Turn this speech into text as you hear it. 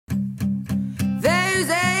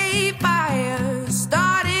There's a fire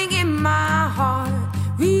starting in my heart,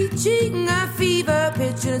 reaching a fever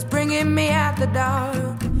pitch and it's bringing me out the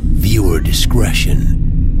dark. Viewer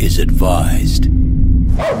discretion is advised.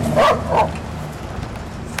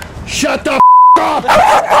 Shut the up!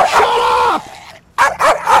 Shut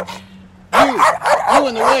up! You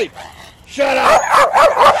in the way. Shut up!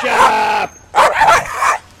 Shut up!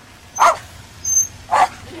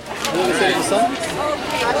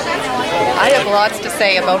 I have lots to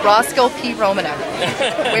say about Roscoe P. Romaniuk.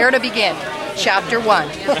 Where to begin? Chapter 1,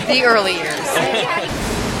 the early years.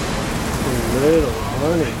 Little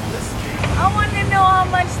honey. I want to know how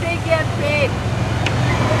much they get paid.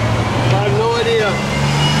 I have no idea.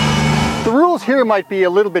 The rules here might be a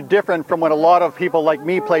little bit different from when a lot of people like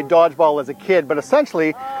me played dodgeball as a kid, but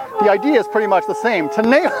essentially the idea is pretty much the same. To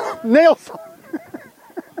nail someone.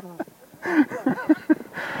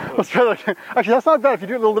 Actually, that's not bad if you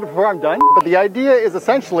do it a little bit before I'm done, but the idea is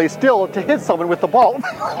essentially still to hit someone with the ball.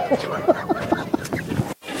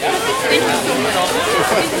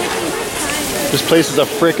 This place is a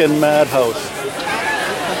frickin' madhouse.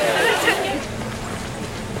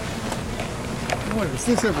 Boy, was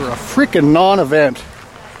this ever a frickin' non-event.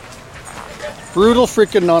 Brutal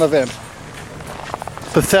frickin' non-event.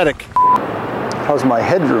 Pathetic. How's my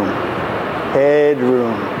headroom?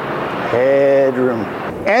 Headroom. Headroom.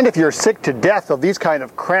 And if you're sick to death of these kind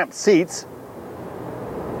of cramped seats,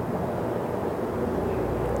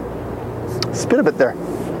 spit a bit there.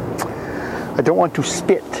 I don't want to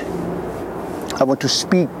spit. I want to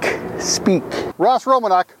speak. Speak. Ross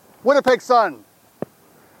Romaniuk, Winnipeg Sun.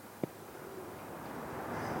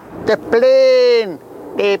 The plane.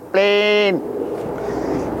 The plane.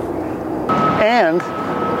 And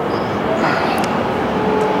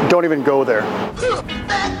don't even go there.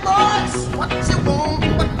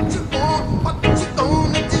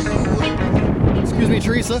 Excuse me,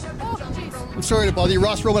 Teresa. I'm sorry to bother you.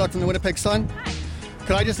 Ross Romaniuk from the Winnipeg Sun.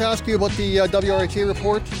 Could I just ask you about the WRHA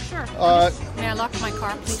report? Sure. May I lock my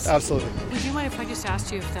car, please? Absolutely. Would you mind if I just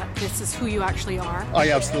asked you if this is who you actually are?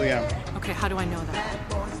 I absolutely am. Okay, how do I know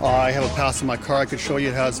that? I have a pass in my car. I could show you.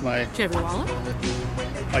 It has my... Do you have your wallet?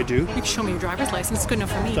 I do. You can show me your driver's license. It's good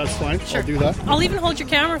enough for me. That's fine. Sure. I'll do that. I'll even hold your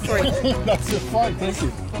camera for you. That's just fine. Thank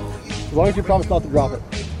you. As long as you promise not to drop it.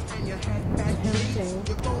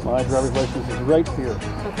 My driver's license is right here.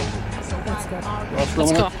 Okay, that's good. Ross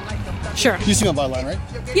Let's Romaniuk? go. Sure. You see my byline, right?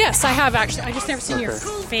 Yes, I have actually. I just never seen your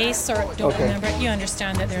face or don't Okay. remember it. You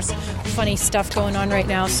understand that there's funny stuff going on right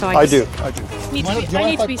now, so I do. Need to be, Do you I mind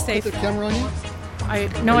need if to be safe. Put the camera on you?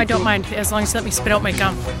 No, I don't mind, as long as you let me spit out my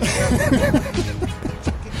gum.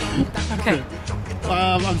 Okay.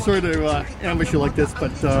 I'm sorry to ambush you like this,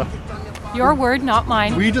 but Your word, not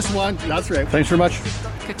mine. we just want... That's right. Thanks very much.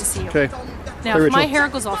 Good to see you. Okay. Now, Hey, if my Rachel. hair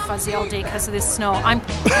goes all fuzzy all day because of this snow, I'm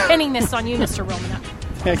pinning this on you, Mr. Romaniuk.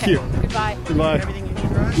 Thank Okay. you. Goodbye. Goodbye. Everything you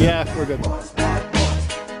need, Ross? Yeah, we're good.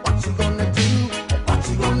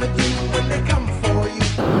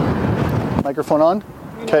 Microphone on?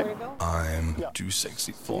 Okay. I'm too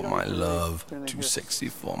sexy for my love, too sexy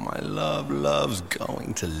for my love, love's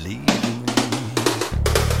going to leave me.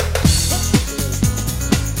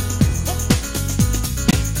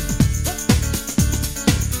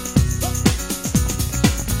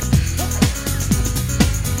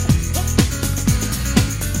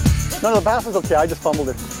 No, the bath is okay. I just fumbled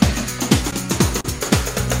it. I'm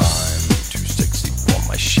too sexy for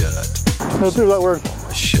my shirt. No, do that word.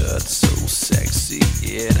 My shirt's so sexy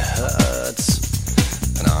it hurts.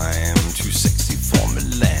 And I'm too sexy for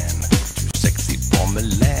Milan, too sexy for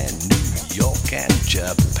Milan, New York and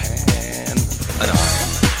Japan. And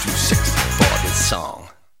I'm too sexy for this song.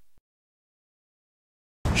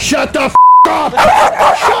 Shut the up! Shut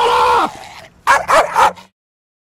up!